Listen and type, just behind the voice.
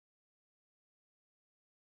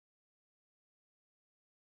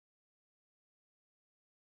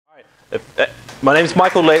My name is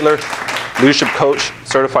Michael Laitler, leadership coach,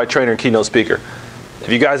 certified trainer, and keynote speaker. If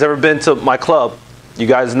you guys ever been to my club, you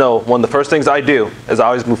guys know one of the first things I do is I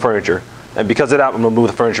always move furniture. And because of that, I'm going to move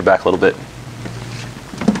the furniture back a little bit.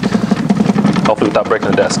 Hopefully without breaking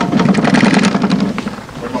the desk.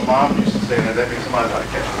 When my mom used to say that means somebody's not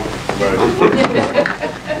catching a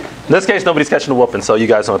whooping. In this case, nobody's catching a whooping, so you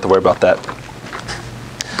guys don't have to worry about that.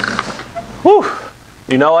 Whew.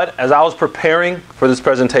 You know what? As I was preparing for this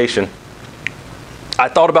presentation, I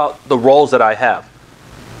thought about the roles that I have.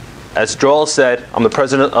 As Joel said, I'm the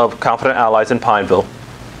president of Confident Allies in Pineville,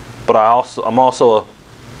 but I'm also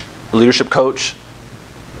a leadership coach,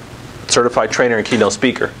 certified trainer, and keynote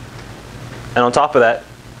speaker. And on top of that,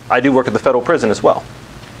 I do work at the federal prison as well.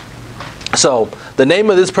 So the name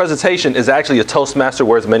of this presentation is actually a Toastmaster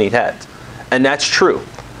wears many hats. And that's true.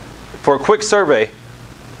 For a quick survey,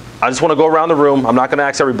 I just want to go around the room. I'm not going to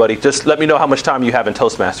ask everybody. Just let me know how much time you have in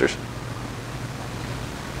Toastmasters.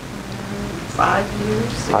 5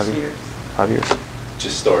 years, 6 years. 5 years.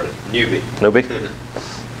 Just started. Newbie. Newbie?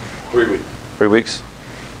 3 weeks. 3 weeks?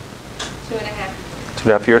 2.5.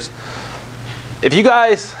 2.5 years. If you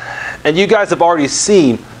guys have already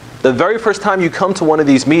seen, the very first time you come to one of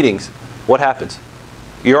these meetings, what happens?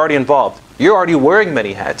 You're already involved. You're already wearing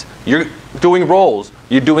many hats. You're doing roles.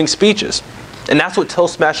 You're doing speeches. And that's what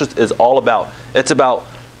Toastmasters is all about. It's about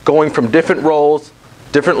going from different roles,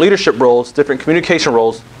 different leadership roles, different communication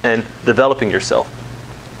roles, and developing yourself.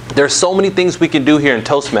 There's so many things we can do here in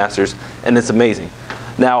Toastmasters, and it's amazing.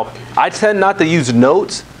 Now, I tend not to use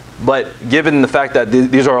notes, but given the fact that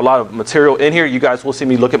these are a lot of material in here, you guys will see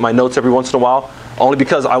me look at my notes every once in a while, only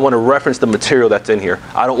because I want to reference the material that's in here.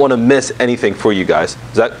 I don't want to miss anything for you guys.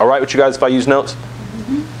 Is that all right with you guys if I use notes?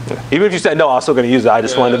 Mm-hmm. Even if you said no, I'm still going to use it. I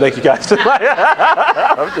just wanted to make you guys.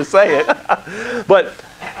 I'm just saying. But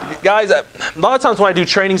guys, a lot of times when I do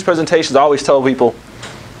trainings, presentations, I always tell people,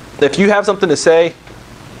 if you have something to say,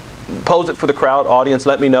 pose it for the crowd, audience,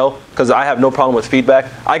 let me know, because I have no problem with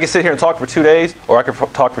feedback. I can sit here and talk for 2 days, or I can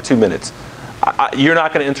talk for 2 minutes. You're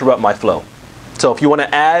not going to interrupt my flow. So if you want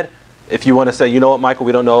to add, if you want to say, you know what, Michael,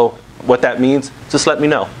 we don't know what that means, just let me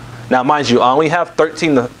know. Now, mind you, I only have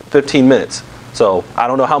 13 to 15 minutes, so I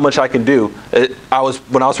don't know how much I can do.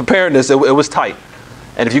 When I was preparing this, it was tight.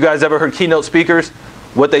 And if you guys ever heard keynote speakers,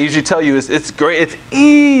 what they usually tell you is it's great, it's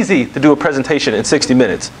easy to do a presentation in 60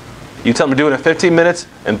 minutes. You tell them to do it in 15 minutes,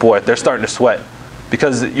 and boy, they're starting to sweat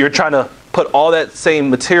because you're trying to put all that same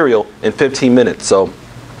material in 15 minutes. So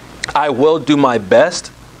I will do my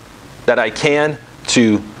best that I can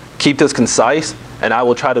to keep this concise, and I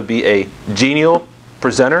will try to be a genial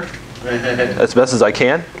presenter as best as I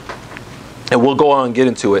can. And we'll go on and get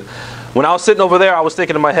into it. When I was sitting over there, I was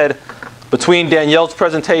thinking in my head, between Danielle's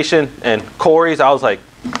presentation and Corey's, I was like,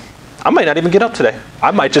 I might not even get up today.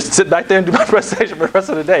 I might just sit back there and do my presentation for the rest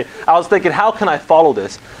of the day. I was thinking, how can I follow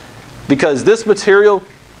this? Because this material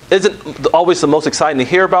isn't always the most exciting to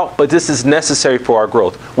hear about, but this is necessary for our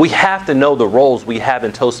growth. We have to know the roles we have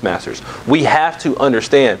in Toastmasters. We have to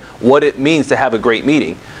understand what it means to have a great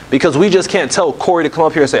meeting, because we just can't tell Corey to come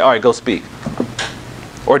up here and say, all right, go speak.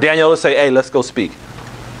 Or Danielle to say, hey, let's go speak.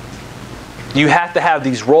 You have to have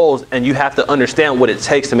these roles, and you have to understand what it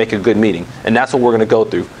takes to make a good meeting. And that's what we're going to go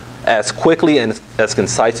through as quickly and as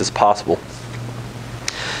concise as possible.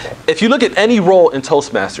 If you look at any role in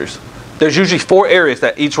Toastmasters, there's usually 4 areas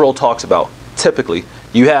that each role talks about. Typically,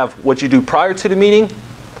 you have what you do prior to the meeting,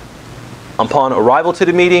 upon arrival to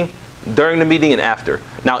the meeting, during the meeting, and after.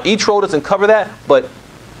 Now, each role doesn't cover that, but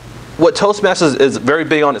what Toastmasters is very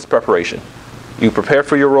big on is preparation. You prepare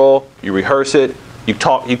for your role, you rehearse it, you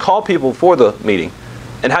call people for the meeting.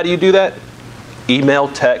 And how do you do that? Email,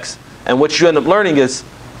 text. And what you end up learning is,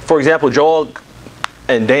 for example, Joel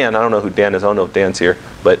and Dan, I don't know who Dan is, I don't know if Dan's here,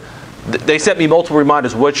 but they sent me multiple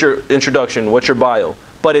reminders, what's your introduction, what's your bio?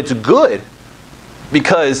 But it's good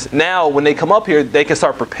because now when they come up here, they can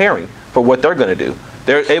start preparing for what they're going to do.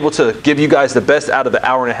 They're able to give you guys the best out of the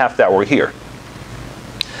hour and a half that we're here.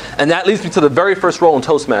 And that leads me to the very first role in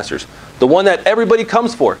Toastmasters, the one that everybody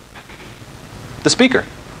comes for, the speaker.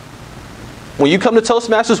 When you come to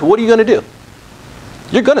Toastmasters, what are you going to do?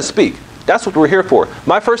 You're going to speak. That's what we're here for.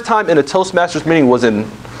 My first time in a Toastmasters meeting was in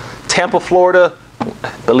Tampa, Florida,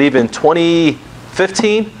 I believe in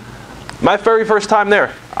 2015. My very first time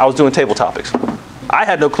there, I was doing table topics. I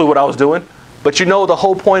had no clue what I was doing, but you know the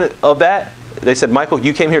whole point of that? They said, Michael,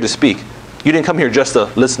 you came here to speak. You didn't come here just to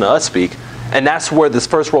listen to us speak. And that's where this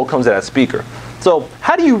first role comes in as speaker. So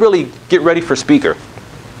how do you really get ready for speaker?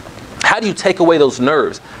 How do you take away those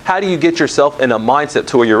nerves? How do you get yourself in a mindset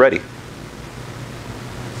to where you're ready?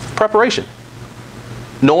 Preparation.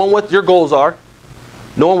 Knowing what your goals are,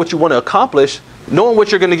 knowing what you want to accomplish, knowing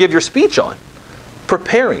what you're going to give your speech on,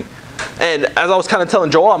 preparing. And as I was kind of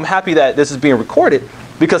telling Joel, I'm happy that this is being recorded,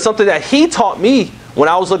 because something that he taught me when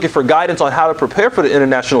I was looking for guidance on how to prepare for the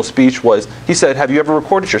international speech was, he said, have you ever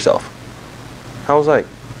recorded yourself? I was like,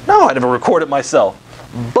 no, I never recorded myself.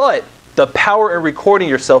 But the power in recording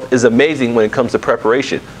yourself is amazing when it comes to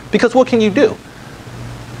preparation. Because what can you do?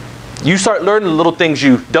 You start learning the little things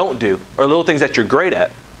you don't do, or little things that you're great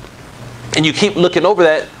at. And you keep looking over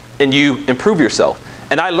that, and you improve yourself.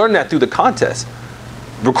 And I learned that through the contest.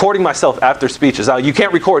 Recording myself after speeches. Now, you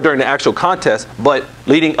can't record during the actual contest, but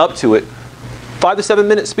leading up to it, 5 to 7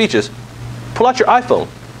 minute speeches. Pull out your iPhone,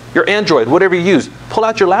 your Android, whatever you use. Pull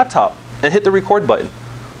out your laptop and hit the record button.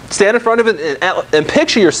 Stand in front of it and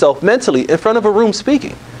picture yourself mentally in front of a room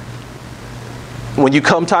speaking. When you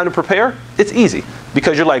come time to prepare, it's easy.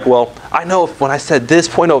 Because you're like, well, I know if when I said this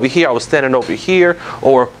point over here, I was standing over here.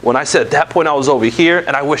 Or when I said that point, I was over here.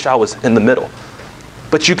 And I wish I was in the middle.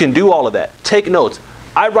 But you can do all of that. Take notes.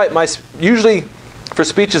 I write usually for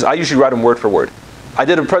speeches, I usually write them word for word. I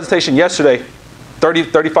did a presentation yesterday,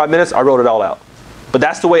 35 minutes, I wrote it all out. But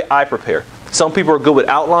that's the way I prepare. Some people are good with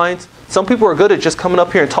outlines. Some people are good at just coming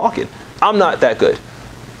up here and talking. I'm not that good.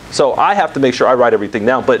 So I have to make sure I write everything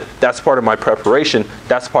down, but that's part of my preparation.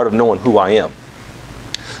 That's part of knowing who I am.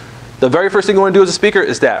 The very first thing you want to do as a speaker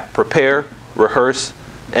is that. Prepare, rehearse,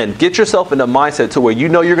 and get yourself in a mindset to where you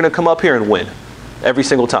know you're going to come up here and win every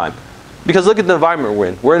single time. Because look at the environment we're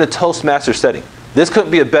in. We're in a Toastmaster setting. This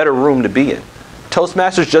couldn't be a better room to be in.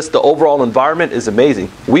 Toastmasters, just the overall environment is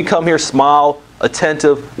amazing. We come here, smile,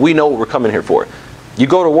 attentive. We know what we're coming here for. You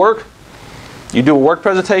go to work, you do a work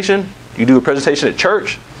presentation, you do a presentation at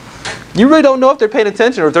church. You really don't know if they're paying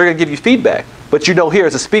attention or if they're going to give you feedback. But you know here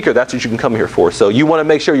as a speaker, that's what you can come here for. So you want to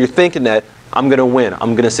make sure you're thinking that I'm going to win,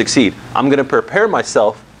 I'm going to succeed. I'm going to prepare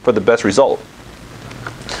myself for the best result.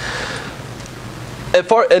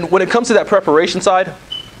 And when it comes to that preparation side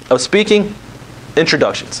of speaking,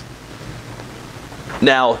 introductions.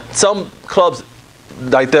 Now, some clubs,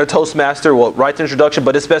 like their Toastmaster, will write the introduction,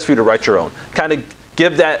 but it's best for you to write your own. Kind of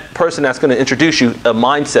give that person that's going to introduce you a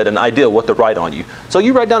mindset, an idea of what to write on you. So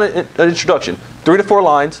you write down an introduction, 3 to 4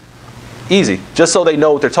 lines, easy, just so they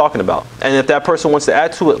know what they're talking about. And if that person wants to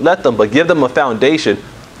add to it, let them, but give them a foundation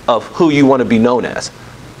of who you want to be known as.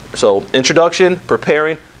 So introduction,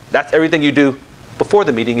 preparing, that's everything you do before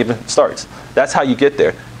the meeting even starts. That's how you get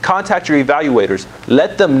there. Contact your evaluators.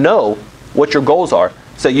 Let them know what your goals are.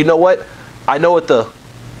 Say, you know what? I know what the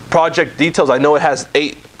project details, I know it has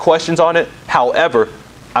 8 questions on it. However,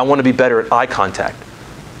 I want to be better at eye contact.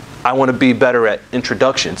 I want to be better at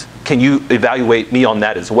introductions. Can you evaluate me on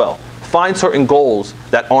that as well? Find certain goals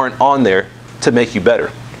that aren't on there to make you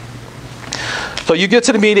better. So you get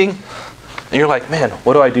to the meeting and you're like, man,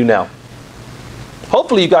 what do I do now?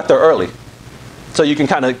 Hopefully you got there early, so you can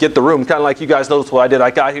kind of get the room. Kind of like you guys noticed what I did.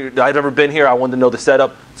 I got here, I'd never been here. I wanted to know the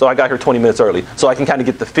setup, so I got here 20 minutes early. So I can kind of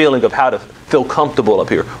get the feeling of how to feel comfortable up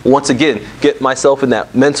here. Once again, get myself in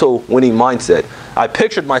that mental winning mindset. I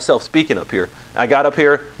pictured myself speaking up here. I got up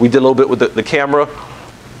here, we did a little bit with the camera,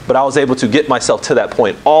 but I was able to get myself to that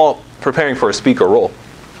point, all preparing for a speaker role.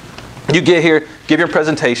 You get here, give your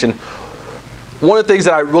presentation. One of the things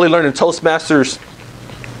that I really learned in Toastmasters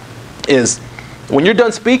is when you're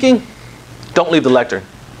done speaking, don't leave the lectern.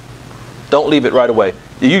 Don't leave it right away.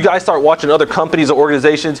 You guys start watching other companies or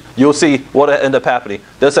organizations, you'll see what will end up happening.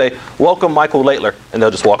 They'll say, welcome Michael Laitler, and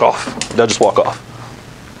they'll just walk off. They'll just walk off.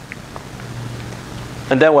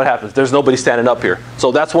 And then what happens? There's nobody standing up here.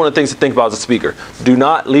 So that's one of the things to think about as a speaker. Do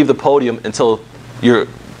not leave the podium until the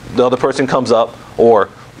other person comes up, or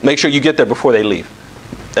make sure you get there before they leave.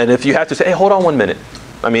 And if you have to say, hey, hold on 1 minute.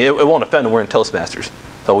 I mean, it won't offend them. We're in Toastmasters.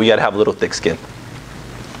 So we got to have a little thick skin.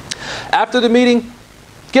 After the meeting,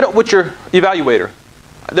 get up with your evaluator.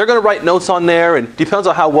 They're going to write notes on there, and depends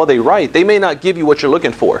on how well they write. They may not give you what you're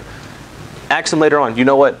looking for. Ask them later on, you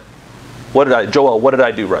know what? Joel, what did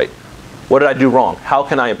I do right? What did I do wrong? How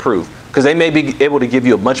can I improve? Because they may be able to give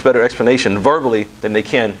you a much better explanation verbally than they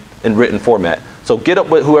can in written format. So get up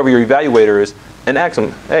with whoever your evaluator is and ask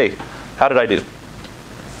them, hey, how did I do?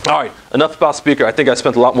 All right, enough about speaker. I think I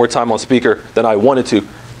spent a lot more time on speaker than I wanted to,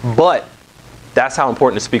 but that's how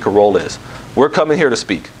important the speaker role is. We're coming here to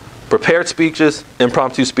speak. Prepared speeches,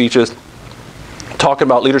 impromptu speeches, talking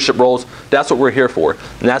about leadership roles. That's what we're here for.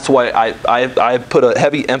 And that's why I put a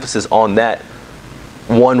heavy emphasis on that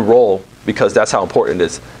one role, because that's how important it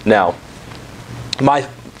is. Now, my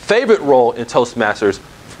favorite role in Toastmasters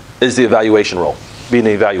is the evaluation role, being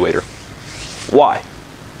an evaluator. Why?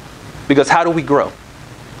 Because how do we grow?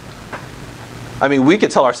 I mean, we can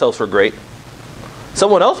tell ourselves we're great.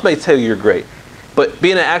 Someone else may tell you you're great. But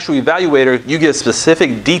being an actual evaluator, you give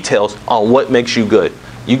specific details on what makes you good.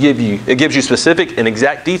 It gives you specific and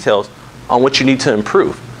exact details on what you need to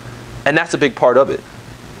improve. And that's a big part of it.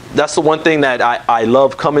 That's the one thing that I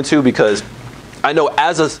love coming to, because I know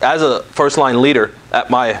as a first line leader at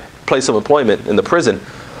my place of employment in the prison,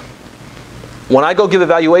 when I go give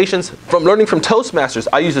evaluations, from learning from Toastmasters,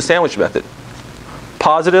 I use the sandwich method.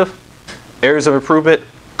 Positive, areas of improvement,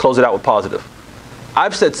 close it out with positive.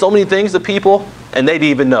 I've said so many things to people and they didn't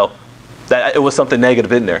even know that it was something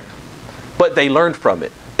negative in there. But they learned from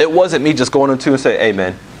it. It wasn't me just going into and saying, hey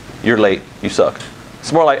man, you're late, you suck.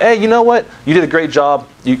 It's more like, hey, you know what? You did a great job.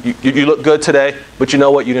 You look good today, but you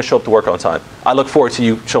know what? You didn't show up to work on time. I look forward to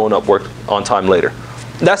you showing up work on time later.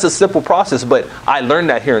 That's a simple process, but I learned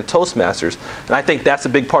that here in Toastmasters. And I think that's a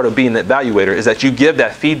big part of being an evaluator, is that you give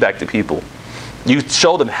that feedback to people. You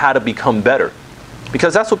show them how to become better,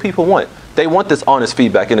 because that's what people want. They want this honest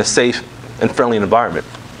feedback in a safe and friendly environment.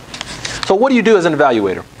 So what do you do as an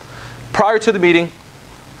evaluator? Prior to the meeting,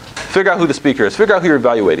 figure out who the speaker is. Figure out who you're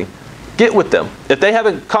evaluating. Get with them. If they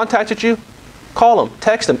haven't contacted you, call them,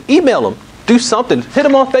 text them, email them, do something. Hit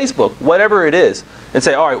them on Facebook, whatever it is, and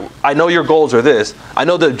say, all right, I know your goals are this. I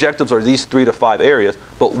know the objectives are these 3 to 5 areas,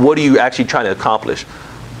 but what are you actually trying to accomplish?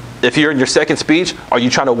 If you're in your second speech, are you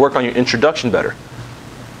trying to work on your introduction better?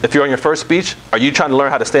 If you're on your first speech, are you trying to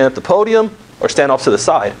learn how to stand at the podium or stand off to the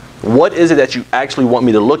side? What is it that you actually want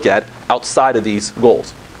me to look at outside of these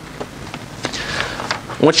goals?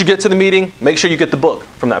 Once you get to the meeting, make sure you get the book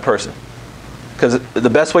from that person, because the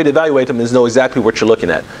best way to evaluate them is know exactly what you're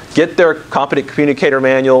looking at. Get their Competent Communicator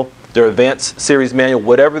Manual, their Advanced Series Manual,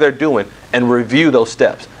 whatever they're doing, and review those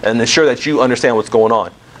steps and ensure that you understand what's going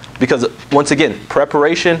on. Because once again,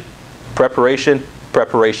 preparation, preparation,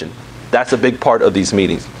 preparation. That's a big part of these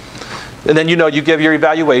meetings. And then you give your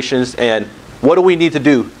evaluations, and what do we need to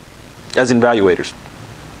do as evaluators?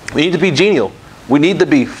 We need to be genial. We need to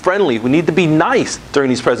be friendly. We need to be nice during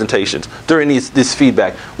these presentations, during this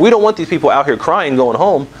feedback. We don't want these people out here crying going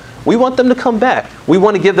home. We want them to come back. We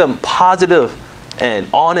want to give them positive and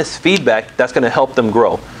honest feedback that's going to help them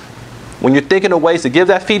grow. When you're thinking of ways to give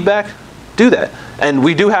that feedback, do that. And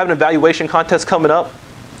we do have an evaluation contest coming up.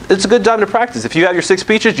 It's a good time to practice. If you have your 6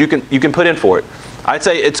 speeches, you can put in for it. I'd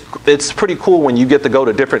say it's pretty cool when you get to go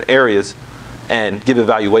to different areas and give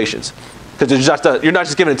evaluations, because you're not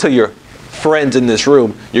just giving it to your friends in this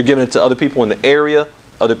room. You're giving it to other people in the area,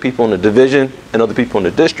 other people in the division, and other people in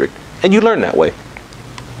the district, and you learn that way.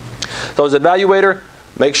 So as an evaluator,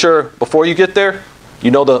 make sure before you get there,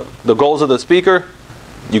 you know the goals of the speaker.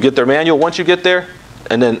 You get their manual once you get there,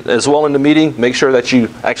 and then as well in the meeting, make sure that you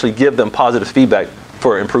actually give them positive feedback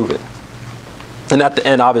for improvement. And at the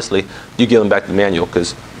end, obviously, you give them back the manual,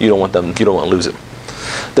 because you don't want to lose it.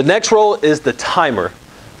 The next role is the timer.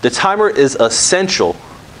 The timer is essential,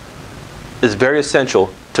 is very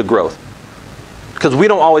essential to growth, because we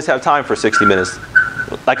don't always have time for 60 minutes.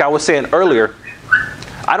 Like I was saying earlier,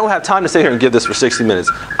 I don't have time to sit here and give this for 60 minutes.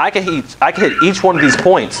 I can hit each one of these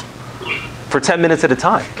points for 10 minutes at a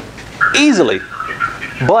time, easily.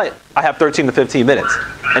 But I have 13 to 15 minutes,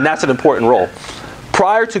 and that's an important role.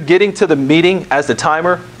 Prior to getting to the meeting as the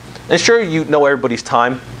timer, ensure you know everybody's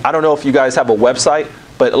time. I don't know if you guys have a website,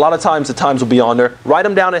 but a lot of times the times will be on there. Write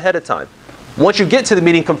them down ahead of time. Once you get to the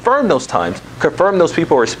meeting, confirm those times. Confirm those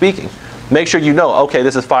people who are speaking. Make sure you know, okay,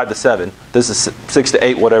 this is 5 to 7. This is 6 to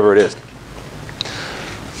 8, whatever it is.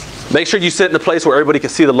 Make sure you sit in a place where everybody can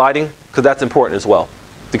see the lighting, because that's important as well.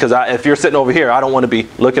 Because if you're sitting over here, I don't want to be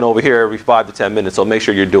looking over here every 5 to 10 minutes, so make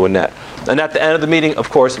sure you're doing that. And at the end of the meeting, of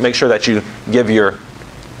course, make sure that you give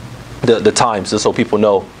the times, just so people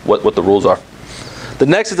know what the rules are. The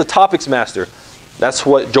next is the Topics Master. That's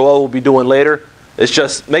what Joel will be doing later. It's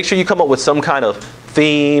just make sure you come up with some kind of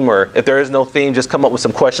theme, or if there is no theme, just come up with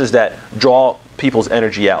some questions that draw people's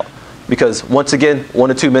energy out. Because once again, 1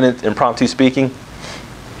 to 2 minute impromptu speaking.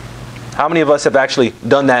 How many of us have actually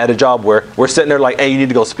done that at a job where we're sitting there like, hey, you need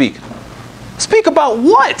to go speak? Speak about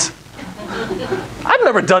what? I've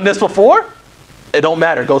never done this before. It don't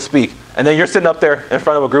matter, go speak. And then you're sitting up there in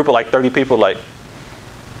front of a group of like 30 people like,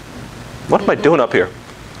 what am I doing up here?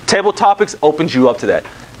 Table topics opens you up to that.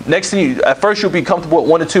 Next thing at first you'll be comfortable at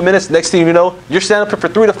 1 to 2 minutes. Next thing you know, you're standing up for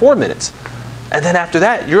 3 to 4 minutes. And then after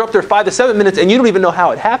that, you're up there 5 to 7 minutes and you don't even know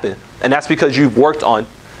how it happened. And that's because you've worked on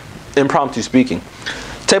impromptu speaking.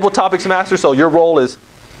 Table Topics Master, so your role is,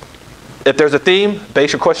 if there's a theme,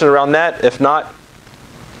 base your question around that. If not,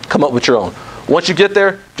 come up with your own. Once you get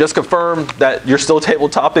there, just confirm that you're still table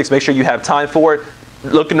topics. Make sure you have time for it.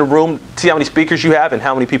 Look in the room, see how many speakers you have and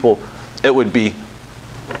how many people it would be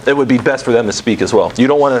best for them to speak as well. You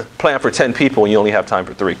don't want to plan for 10 people and you only have time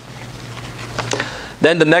for 3.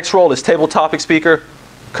 Then the next role is table topic speaker.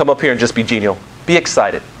 Come up here and just be genial. Be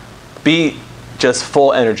excited. Be just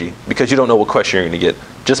full energy because you don't know what question you're going to get.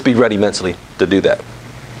 Just be ready mentally to do that.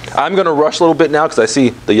 I'm going to rush a little bit now because I see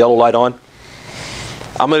the yellow light on.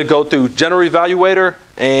 I'm going to go through general evaluator,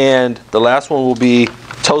 and the last one will be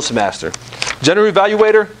Toastmaster. General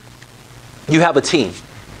evaluator, you have a team.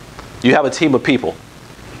 You have a team of people.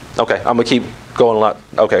 Okay, I'm going to keep going a lot.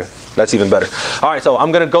 Okay, that's even better. All right, so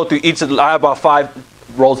I'm going to go through each of the, I have about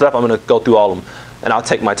 5 roles left. I'm going to go through all of them, and I'll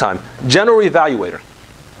take my time. General evaluator,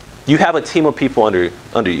 you have a team of people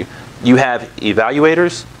under you. You have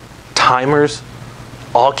evaluators, timers,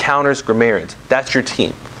 all counters, grammarians. That's your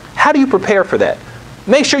team. How do you prepare for that?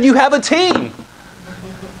 Make sure you have a team.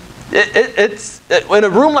 In a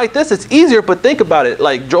room like this, it's easier, but think about it.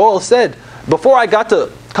 Like Joel said, before I got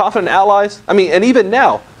to Confident Allies, and even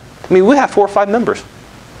now, we have 4 or 5 members.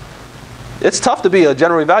 It's tough to be a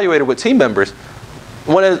general evaluator with team members.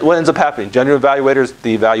 What ends up happening? General evaluator is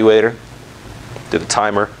the evaluator, the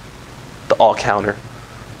timer, the all counter.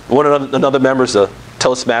 Another member is a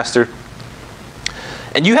Toastmaster.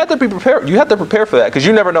 And you have to be prepared. You have to prepare for that because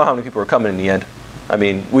you never know how many people are coming in the end.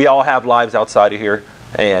 We all have lives outside of here,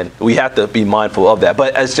 and we have to be mindful of that.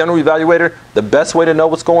 But as general evaluator, the best way to know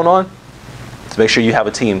what's going on is make sure you have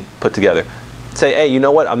a team put together. Say, hey, you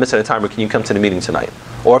know what? I'm missing a timer. Can you come to the meeting tonight?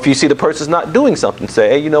 Or if you see the person's not doing something,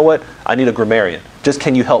 say, hey, you know what? I need a grammarian. Just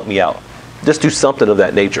can you help me out? Just do something of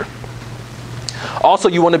that nature. Also,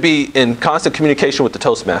 you want to be in constant communication with the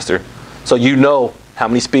Toastmaster so you know how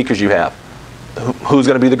many speakers you have, who's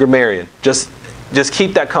going to be the grammarian. Just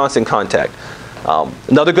keep that constant contact.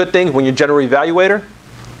 Another good thing, when you're general evaluator,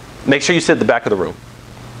 make sure you sit at the back of the room.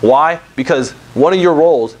 Why? Because one of your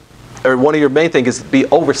roles, or one of your main things, is to be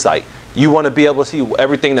oversight. You want to be able to see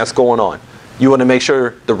everything that's going on. You want to make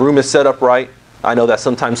sure the room is set up right. I know that's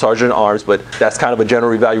sometimes sergeant at arms, but that's kind of a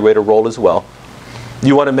general evaluator role as well.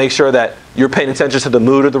 You want to make sure that you're paying attention to the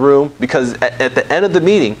mood of the room, because at the end of the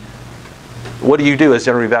meeting, what do you do as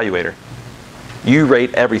general evaluator? You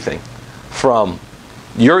rate everything, from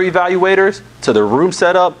your evaluators to the room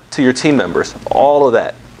setup to your team members, all of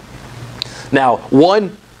that. Now, one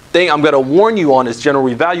thing I'm going to warn you on as general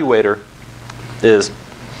evaluator is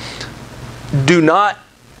do not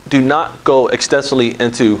go extensively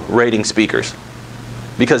into rating speakers,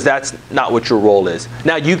 because that's not what your role is.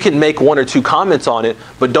 Now, you can make 1 or 2 comments on it,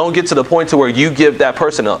 but don't get to the point to where you give that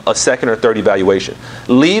person a second or third evaluation.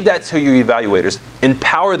 Leave that to your evaluators.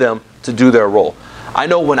 Empower them to do their role. I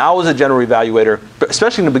know when I was a general evaluator,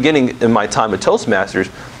 especially in the beginning in my time at Toastmasters,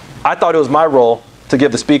 I thought it was my role to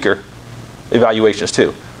give the speaker evaluations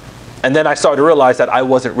too. And then I started to realize that I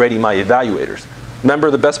wasn't rating my evaluators. Remember,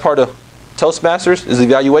 the best part of Toastmasters is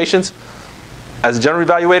evaluations. As a general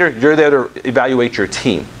evaluator, you're there to evaluate your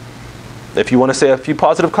team. If you want to say a few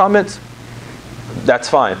positive comments, that's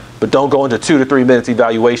fine. But don't go into 2 to 3 minutes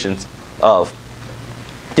evaluations of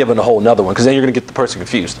giving a whole nother one, because then you're going to get the person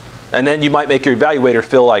confused. And then you might make your evaluator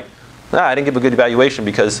feel like, I didn't give a good evaluation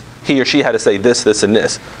because he or she had to say this, this, and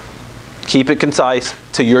this. Keep it concise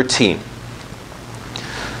to your team.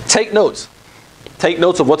 Take notes. Take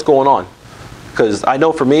notes of what's going on. Because I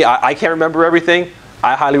know for me, I can't remember everything.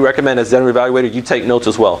 I highly recommend as general evaluator, you take notes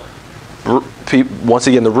as well. Once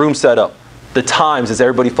again, the room setup, the times, is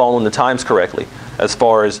everybody following the times correctly as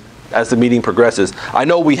far as the meeting progresses? I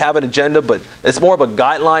know we have an agenda, but it's more of a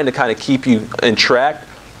guideline to kind of keep you in track.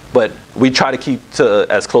 But we try to keep to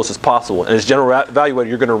as close as possible. And as general evaluator,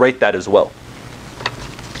 you're going to rate that as well.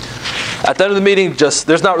 At the end of the meeting,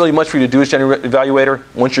 there's not really much for you to do as general evaluator.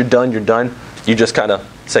 Once you're done, you're done. You just kind of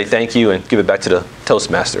say thank you and give it back to the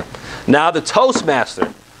Toastmaster. Now the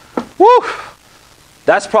Toastmaster, woo!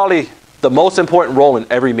 That's probably the most important role in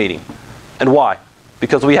every meeting. And why?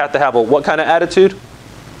 Because we have to have a what kind of attitude?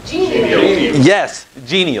 Genial. Yes,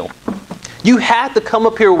 genial. You have to come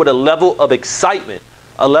up here with a level of excitement,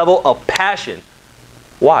 a level of passion.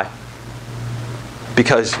 Why?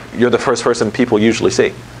 Because you're the first person people usually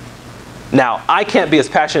see. Now, I can't be as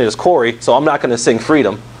passionate as Corey, so I'm not going to sing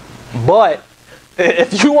Freedom. But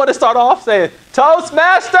if you want to start off saying,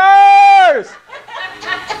 Toastmasters!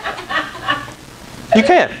 You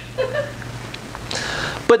can.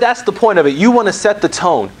 But that's the point of it. You want to set the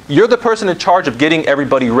tone. You're the person in charge of getting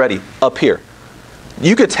everybody ready up here.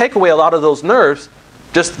 You could take away a lot of those nerves,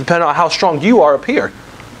 just depending on how strong you are up here.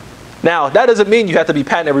 Now, that doesn't mean you have to be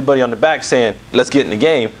patting everybody on the back saying, let's get in the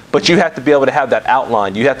game. But you have to be able to have that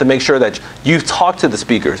outline. You have to make sure that you've talked to the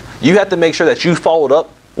speakers. You have to make sure that you followed up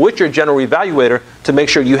with your general evaluator to make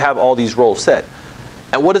sure you have all these roles set.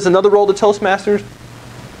 And what is another role of Toastmasters?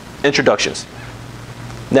 Introductions.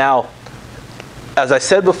 Now, as I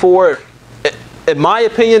said before, In my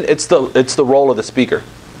opinion, it's the role of the speaker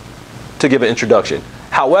to give an introduction.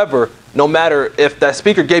 However, no matter if that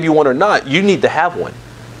speaker gave you one or not, you need to have one.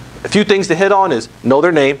 A few things to hit on is know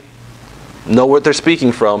their name, know what they're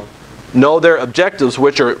speaking from, know their objectives,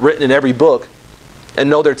 which are written in every book, and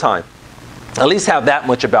know their time. At least have that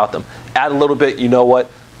much about them. Add a little bit, you know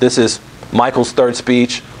what, this is Michael's third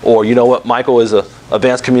speech, or you know what, Michael is a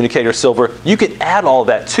advanced communicator silver. You can add all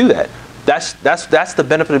that to that. That's the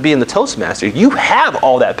benefit of being the Toastmaster. You have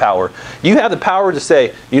all that power. You have the power to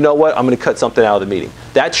say, you know what, I'm going to cut something out of the meeting.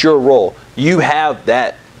 That's your role. You have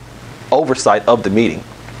that oversight of the meeting.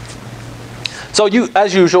 So you,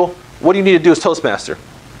 as usual, what do you need to do as Toastmaster?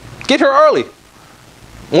 Get here early.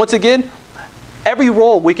 Once again, every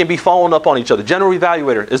role we can be following up on each other. General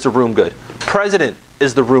evaluator, is the room good? President,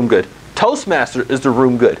 is the room good? Toastmaster, is the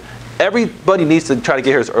room good? Everybody needs to try to get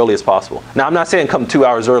here as early as possible. Now, I'm not saying come 2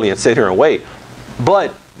 hours early and sit here and wait,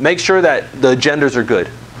 but make sure that the agendas are good.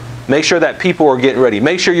 Make sure that people are getting ready.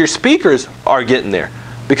 Make sure your speakers are getting there.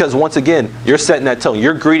 Because once again, you're setting that tone.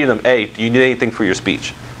 You're greeting them, hey, do you need anything for your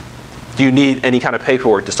speech? Do you need any kind of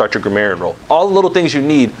paperwork to start your grammarian role? All the little things you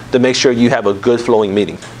need to make sure you have a good flowing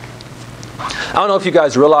meeting. I don't know if you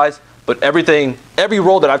guys realize, but every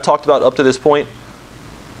role that I've talked about up to this point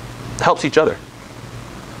helps each other.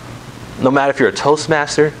 No matter if you're a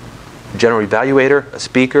Toastmaster, general evaluator, a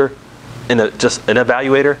speaker, and just an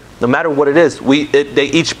evaluator, no matter what it is, they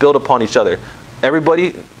each build upon each other.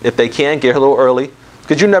 Everybody, if they can, get here a little early,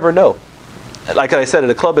 because you never know. Like I said,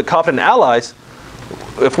 at a club at Confident Allies,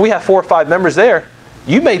 if we have 4 or 5 members there,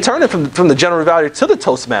 you may turn it from the general evaluator to the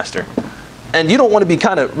Toastmaster. And you don't want to be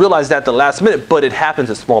kind of realize that at the last minute, but it happens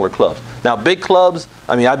at smaller clubs. Now, big clubs,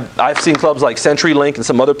 I mean, I've seen clubs like CenturyLink and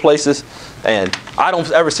some other places, and I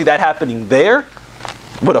don't ever see that happening there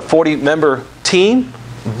with a 40-member team,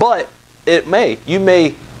 but you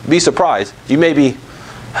may be surprised. You may be,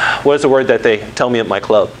 what is the word that they tell me at my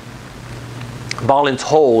club?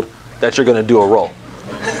 Voluntold that you're going to do a role.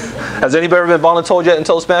 Has anybody ever been voluntold yet in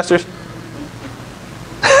Toastmasters?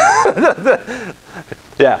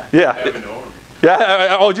 Yeah.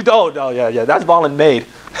 Yeah. Oh, you don't? Oh, yeah. That's volunteer made.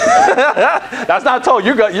 That's not told.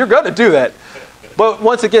 You're going to do that. But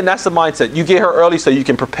once again, that's the mindset. You get here early so you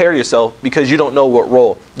can prepare yourself because you don't know what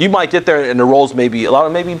role. You might get there and the roles may be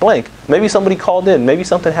blank. Maybe somebody called in. Maybe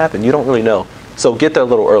something happened. You don't really know. So get there a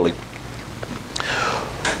little early.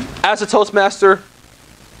 As a Toastmaster,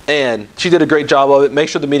 and she did a great job of it, make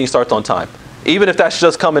sure the meeting starts on time. Even if that's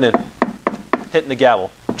just coming in, hitting the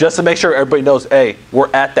gavel. Just to make sure everybody knows, hey, we're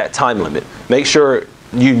at that time limit. Make sure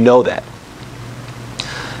you know that.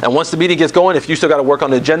 And once the meeting gets going, if you still got to work on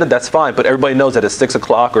the agenda, that's fine. But everybody knows that it's 6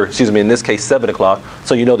 o'clock, or excuse me, in this case, 7 o'clock,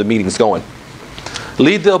 so you know the meeting's going.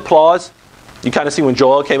 Lead the applause. You kind of see when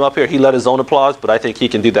Joel came up here, he led his own applause, but I think he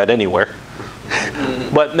can do that anywhere.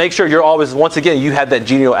 But make sure you're always, once again, you have that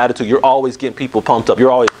genial attitude. You're always getting people pumped up.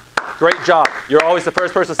 You're always, great job. You're always the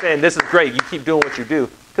first person saying, this is great. You keep doing what you do.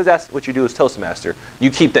 Because that's what you do as Toastmaster. You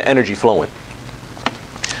keep the energy flowing.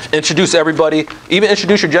 Introduce everybody. Even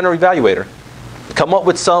introduce your general evaluator. Come up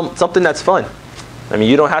with something that's fun. I mean,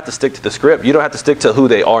 you don't have to stick to the script. You don't have to stick to who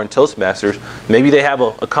they are in Toastmasters. Maybe they have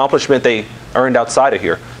an accomplishment they earned outside of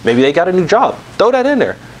here. Maybe they got a new job. Throw that in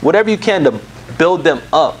there. Whatever you can to build them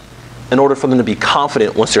up in order for them to be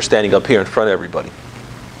confident once they're standing up here in front of everybody.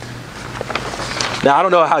 Now, I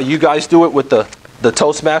don't know how you guys do it with the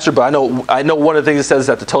Toastmaster, but I know one of the things it says is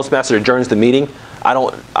that the Toastmaster adjourns the meeting.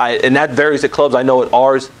 And that varies at clubs. I know at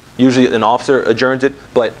ours, usually an officer adjourns it.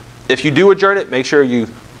 But if you do adjourn it, make sure you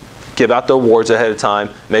give out the awards ahead of time.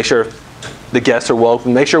 Make sure the guests are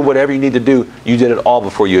welcome. Make sure whatever you need to do, you did it all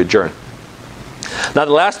before you adjourn. Now,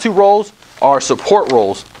 the last 2 roles are support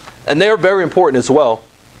roles. And they're very important as well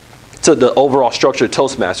to the overall structure of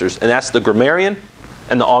Toastmasters. And that's the grammarian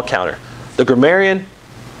and the all-counter. The grammarian,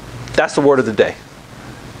 that's the word of the day.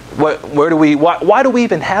 Why do we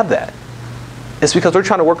even have that? It's because we're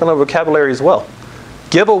trying to work on our vocabulary as well.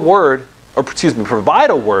 Give a word, or excuse me, provide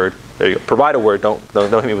a word. There you go. Provide a word. Don't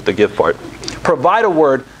hit me with the give part. Provide a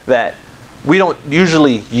word that we don't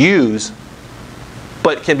usually use,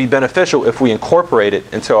 but can be beneficial if we incorporate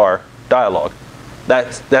it into our dialogue.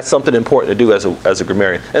 That's something important to do as a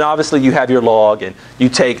grammarian. And obviously, you have your log, and you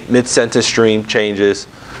take mid-sentence stream changes.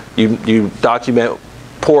 You document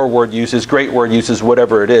poor word uses, great word uses,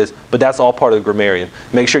 whatever it is, but that's all part of the grammarian.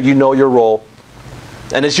 Make sure you know your role.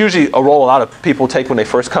 And it's usually a role a lot of people take when they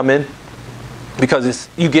first come in, because it's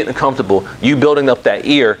you getting comfortable, you building up that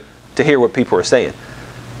ear to hear what people are saying.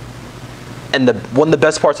 And one of the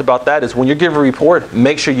best parts about that is when you give a report,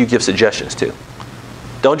 make sure you give suggestions too.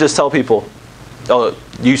 Don't just tell people, oh,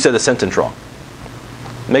 you said the sentence wrong.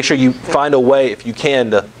 Make sure you find a way, if you can,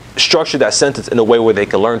 to structure that sentence in a way where they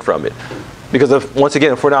can learn from it. Because once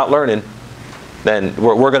again, if we're not learning, then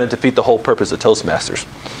we're going to defeat the whole purpose of Toastmasters.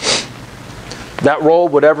 That roll,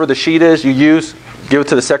 whatever the sheet is you use, give it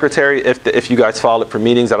to the secretary if you guys file it for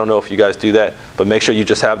meetings. I don't know if you guys do that, but make sure you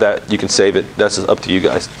just have that. You can save it. That's just up to you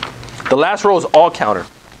guys. The last roll is all counter.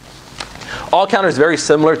 All counter is very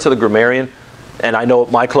similar to the grammarian. And I know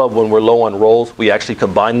at my club, when we're low on rolls, we actually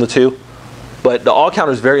combine the two. But the all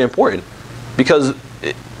counter is very important. Because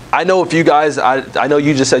I know if you guys, I know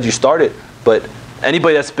you just said you started, but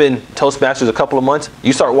anybody that's been Toastmasters a couple of months,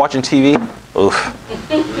 you start watching TV, oof.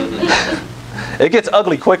 It gets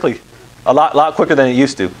ugly quickly. A lot quicker than it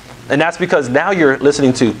used to. And that's because now you're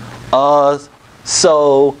listening to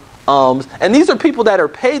so, and these are people that are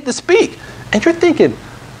paid to speak. And you're thinking,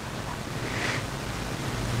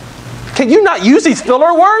 can you not use these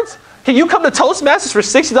filler words? Can you come to Toastmasters for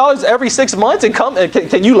 $60 every 6 months and come and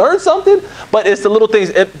can you learn something? But it's the little things,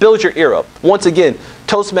 it builds your ear up. Once again,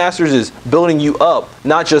 Toastmasters is building you up,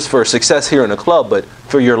 not just for success here in the club, but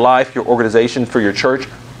for your life, your organization, for your church,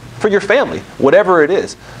 for your family, whatever it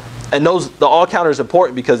is. And the all counter is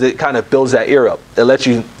important because it kind of builds that ear up. It lets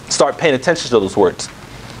you start paying attention to those words.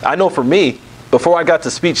 I know for me, before I got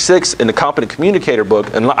to Speech 6 in the Competent Communicator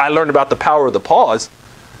book, and I learned about the power of the pause,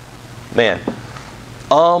 man,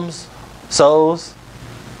 so's,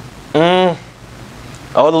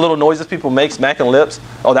 all the little noises people make, smacking lips,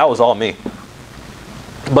 oh, that was all me.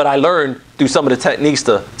 But I learned through some of the techniques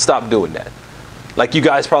to stop doing that. Like you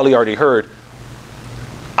guys probably already heard,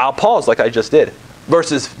 I'll pause like I just did,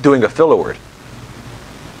 versus doing a filler word.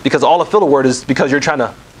 Because all a filler word is because you're trying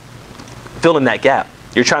to fill in that gap.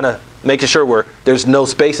 You're trying to make sure where there's no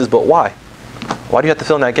spaces, but why? Why do you have to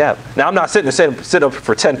fill in that gap? Now, I'm not sitting there sit up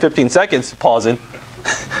for 10, 15 seconds pausing.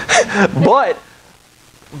 but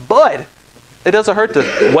it doesn't hurt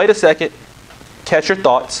to wait a second, catch your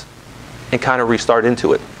thoughts, and kind of restart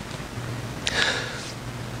into it.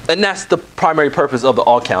 And that's the primary purpose of the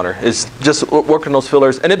all counter, is just working those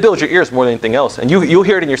fillers. And it builds your ears more than anything else. And you'll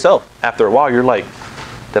hear it in yourself. After a while, you're like,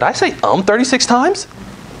 did I say 36 times?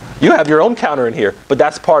 You have your own counter in here. But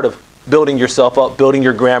that's part of building yourself up, building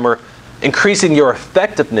your grammar, increasing your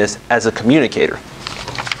effectiveness as a communicator.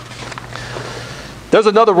 There's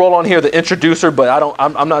another role on here, the introducer, but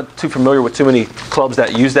I'm not too familiar with too many clubs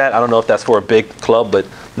that use that. I don't know if that's for a big club, but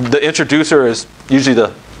the introducer is usually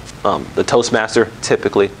the Toastmaster,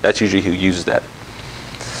 typically. That's usually who uses that.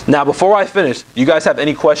 Now, before I finish, you guys have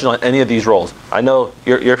any question on any of these roles? I know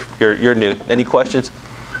you're new. Any questions?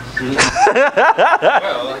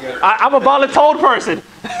 I'm a voluntold person.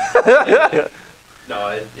 No,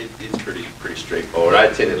 it's pretty straightforward. I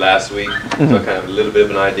attended last week, so I kind of have a little bit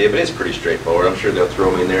of an idea, but it's pretty straightforward. I'm sure they'll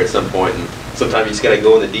throw me in there at some point, and sometimes you just got to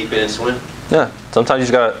go in the deep end and swim. Yeah, sometimes you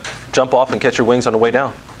just got to jump off and catch your wings on the way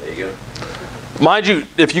down. There you go. Mind you,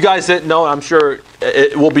 if you guys didn't know, I'm sure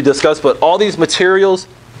it will be discussed, but all these materials,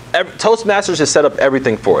 Toastmasters has set up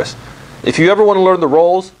everything for us. If you ever want to learn the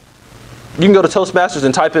roles, you can go to Toastmasters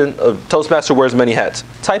and type in Toastmaster wears many hats.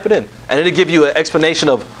 Type it in, and it'll give you an explanation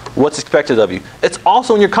of what's expected of you. It's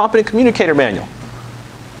also in your Competent Communicator manual.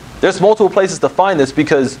 There's multiple places to find this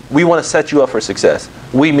because we want to set you up for success.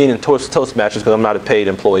 We mean in Toastmasters, because I'm not a paid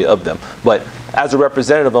employee of them. But as a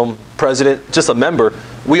representative, president, just a member,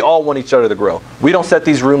 we all want each other to grow. We don't set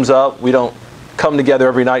these rooms up. We don't come together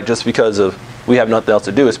every night just because we have nothing else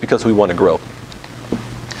to do. It's because we want to grow.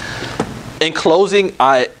 In closing,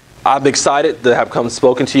 I'm excited to have come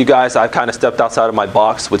spoken to you guys. I've kind of stepped outside of my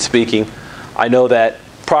box with speaking. I know that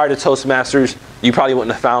prior to Toastmasters, you probably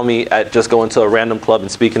wouldn't have found me at just going to a random club and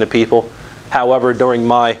speaking to people. However, during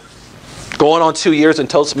my going on 2 years in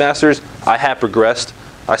Toastmasters, I have progressed.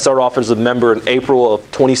 I started off as a member in April of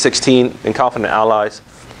 2016 in Confident Allies.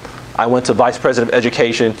 I went to Vice President of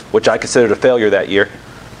Education, which I considered a failure that year,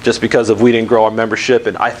 just because we didn't grow our membership,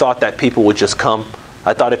 and I thought that people would just come.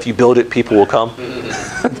 I thought if you build it, people will come.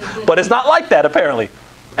 But it's not like that, apparently.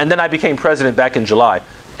 And then I became president back in July.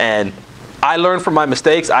 And I learned from my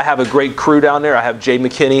mistakes. I have a great crew down there. I have Jay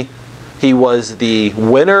McKinney. He was the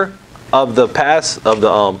winner of the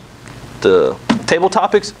table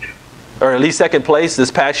topics, or at least second place this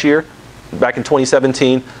past year, back in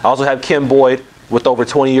 2017. I also have Kim Boyd with over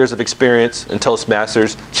 20 years of experience in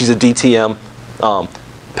Toastmasters. She's a DTM,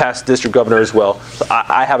 past district governor as well. So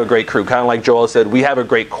I have a great crew. Kind of like Joel said, we have a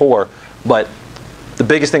great core, but the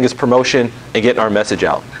biggest thing is promotion and getting our message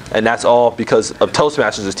out. And that's all because of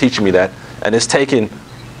Toastmasters is teaching me that. And it's taken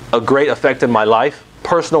a great effect in my life,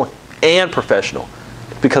 personal and professional,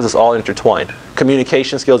 because it's all intertwined.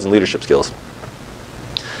 Communication skills and leadership skills.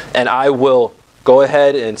 And I will go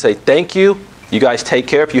ahead and say thank you You guys take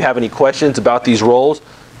care. If you have any questions about these roles,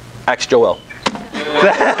 ask Joel.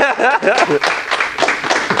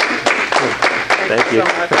 Thank you so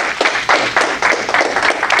much.